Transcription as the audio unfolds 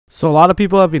So a lot of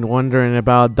people have been wondering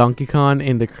about Donkey Kong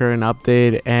in the current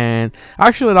update, and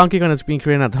actually Donkey Kong has been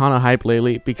creating a ton of hype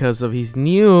lately because of his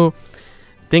new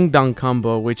Ding Dong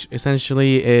combo, which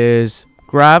essentially is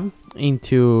grab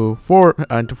into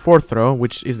fourth throw,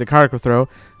 which is the character throw,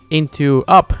 into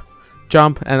up,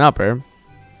 jump, and upper.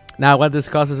 Now what this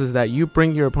causes is that you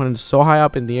bring your opponent so high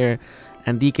up in the air,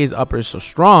 and DK's upper is so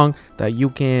strong that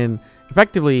you can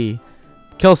effectively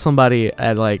kill somebody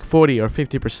at like 40 or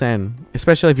 50%,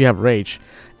 especially if you have rage.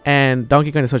 And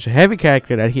Donkey Kong is such a heavy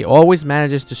character that he always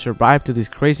manages to survive to these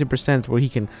crazy percents where he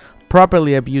can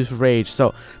properly abuse rage.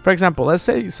 So for example, let's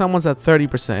say someone's at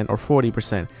 30% or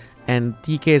 40% and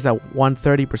DK is at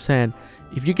 130%.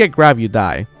 If you get grabbed, you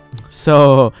die.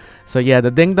 So yeah,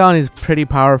 the ding dong is pretty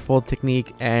powerful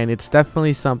technique, and it's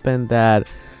definitely something that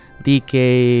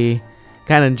DK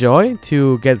can enjoy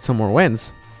to get some more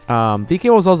wins.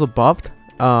 DK was also buffed.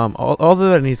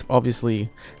 Other than his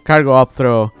obviously cargo up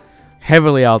throw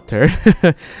heavily altered,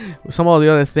 some of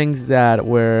the other things that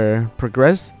were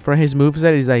progressed for his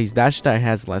moveset is that his dash attack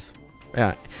has less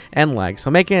end lag,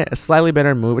 so making it a slightly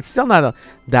better move. It's still not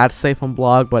that safe on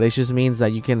block, but it just means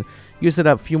that you can use it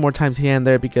a few more times here and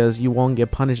there because you won't get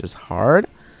punished as hard,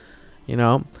 you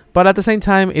know. But at the same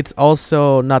time, it's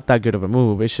also not that good of a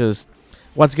move. It's just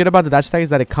what's good about the dash attack is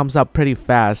that it comes up pretty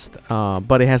fast,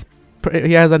 but he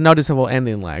has a noticeable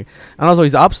ending lag. And also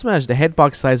his up smash, the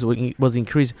hitbox size was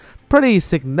increased pretty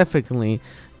significantly,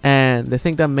 and the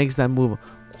thing that makes that move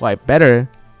quite better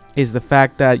is the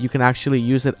fact that you can actually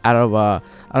use it out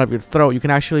of your throw. You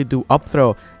can actually do up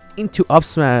throw into up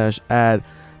smash at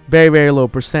very low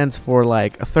percents for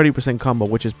like a 30% combo,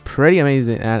 which is pretty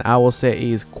amazing, and I will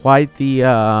say is quite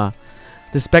the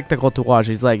spectacle to watch.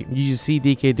 It's like you see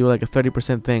DK do like a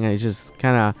 30% thing, and it just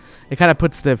kind of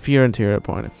puts the fear into your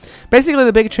opponent. Basically,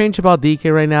 the big change about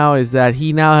DK right now is that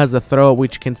he now has a throw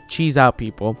which can cheese out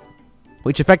people,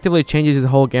 which effectively changes his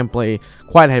whole gameplay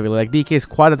quite heavily. Like DK is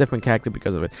quite a different character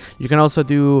because of it. You can also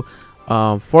do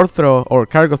fourth throw or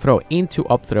cargo throw into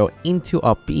up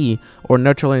B, or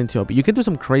neutral into up B. You can do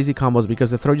some crazy combos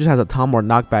because the throw just has a ton more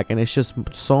knockback, and it's just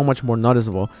so much more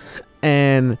noticeable.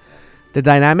 And the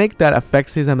dynamic that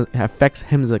affects him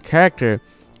as a character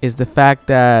is the fact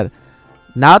that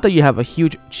now that you have a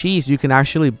huge cheese, you can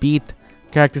actually beat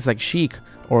characters like Sheik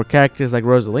or characters like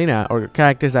Rosalina or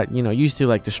characters that used to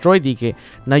like destroy DK.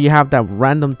 Now you have that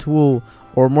random tool,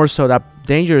 or more so that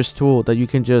dangerous tool, that you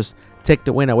can just take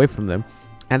the win away from them.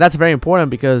 And that's very important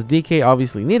because DK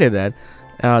obviously needed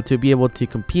that to be able to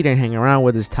compete and hang around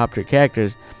with his top tier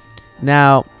characters.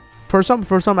 Now for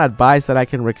some advice that I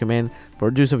can recommend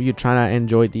for those of you trying to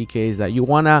enjoy DK is that you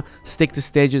want to stick to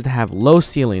stages that have low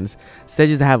ceilings.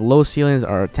 Stages that have low ceilings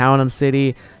are Town and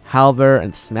City, Halver,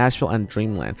 and Smashville, and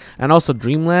Dreamland. And also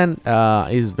Dreamland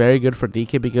is very good for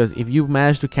DK because if you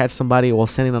manage to catch somebody while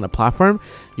standing on a platform,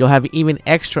 you'll have even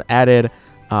extra added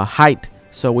height,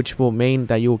 so which will mean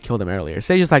that you will kill them earlier.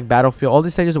 Stages like Battlefield, all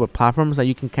these stages with platforms that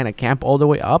you can kind of camp all the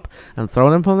way up and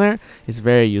throw them from there is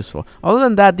very useful. Other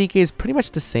than that, DK is pretty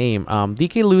much the same.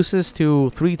 DK loses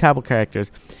to 3 type of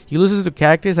characters. He loses to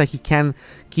characters that he can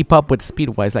keep up with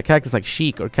speed-wise, like characters like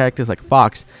Sheik or characters like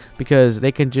Fox, because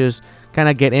they can just kind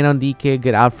of get in on DK,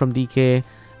 get out from DK,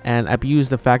 and abuse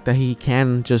the fact that he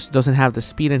doesn't have the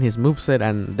speed in his moveset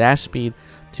and dash speed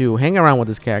to hang around with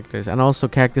his characters. And also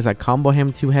characters that combo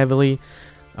him too heavily,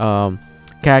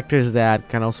 characters that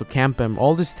can also camp him.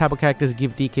 All these type of characters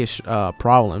give DK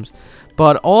problems,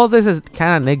 but all of this is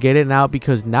kind of negated now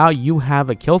because now you have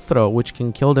a kill throw which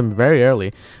can kill them very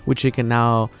early, which you can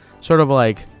now sort of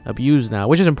like abuse now,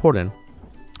 which is important.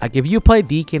 Like if you play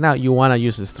DK now, you want to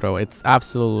use this throw. It's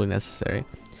absolutely necessary.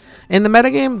 In the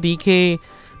metagame, DK,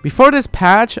 before this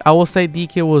patch, I will say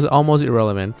DK was almost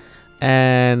irrelevant.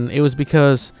 And it was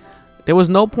because there was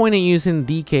no point in using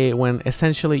DK when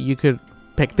essentially you could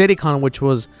pick Diddy Kong, which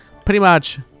was pretty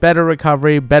much better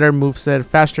recovery, better moveset,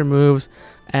 faster moves,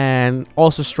 and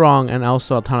also strong, and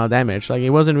also a ton of damage. Like it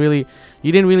wasn't really,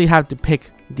 you didn't really have to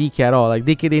pick DK at all. Like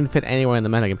DK didn't fit anywhere in the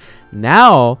metagame.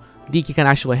 Now DK can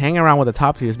actually hang around with the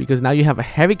top tiers because now you have a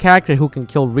heavy character who can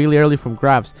kill really early from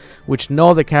grabs, which no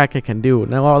other character can do.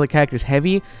 No other character is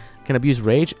heavy, can abuse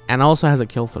rage, and also has a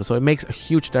kill throw, so it makes a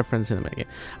huge difference in the metagame.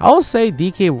 I will say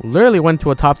DK literally went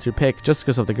to a top tier pick just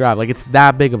because of the grab. Like it's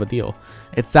that big of a deal.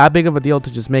 It's that big of a deal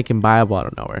to just make him viable out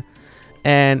of nowhere.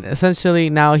 And essentially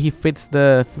now he fits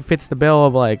the bill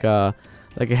of like a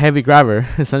heavy grabber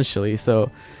essentially.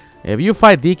 So If you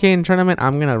fight DK in tournament,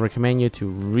 I'm gonna recommend you to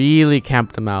really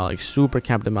camp them out, like super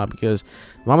camp them out, because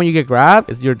the moment you get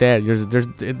grabbed, you're dead.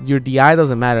 Your DI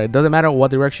doesn't matter. It doesn't matter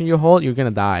what direction you hold, you're gonna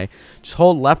die. Just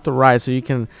hold left or right so you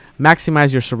can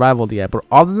maximize your survival DI. But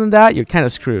other than that, you're kind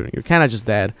of screwed. You're kind of just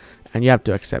dead, and you have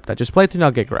to accept that. Just play to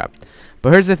not get grabbed.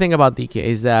 But here's the thing about DK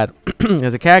is that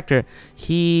as a character,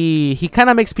 he kind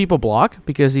of makes people block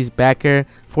because he's backer,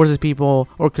 forces people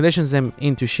or conditions them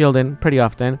into shielding pretty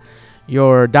often.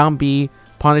 Your down B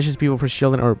punishes people for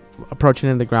shielding or approaching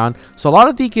in the ground. So a lot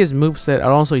of DK's moveset, and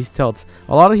also his tilts,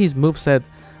 a lot of his moveset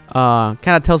kind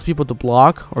of tells people to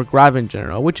block or grab in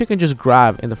general, which you can just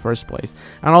grab in the first place.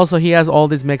 And also he has all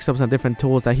these mix-ups and different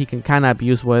tools that he can kind of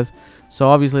abuse with. So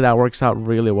obviously that works out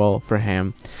really well for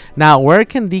him. Now, where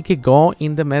can DK go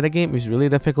in the metagame is really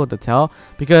difficult to tell,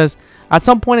 because at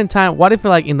some point in time, what if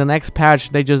like in the next patch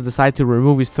they just decide to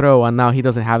remove his throw and now he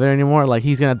doesn't have it anymore? Like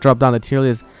he's gonna drop down the tier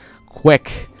list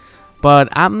quick. But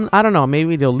I don't know,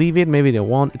 maybe they'll leave it, maybe they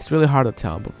won't. It's really hard to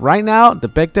tell. But right now, the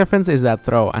big difference is that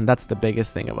throw, and that's the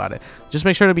biggest thing about it. Just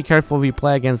make sure to be careful if you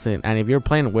play against it, and if you're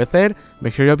playing with it,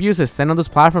 make sure you abuse it. Stand on those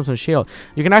platforms and shield.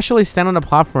 You can actually stand on the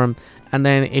platform, and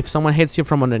then if someone hits you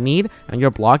from underneath and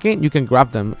you're blocking, you can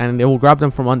grab them, and they will grab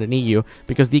them from underneath you,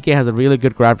 because DK has a really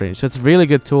good grab range. So it's a really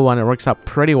good tool, and it works out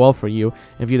pretty well for you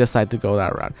if you decide to go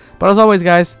that route. But as always,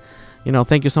 guys,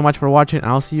 thank you so much for watching, and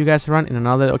I'll see you guys around in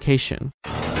another occasion.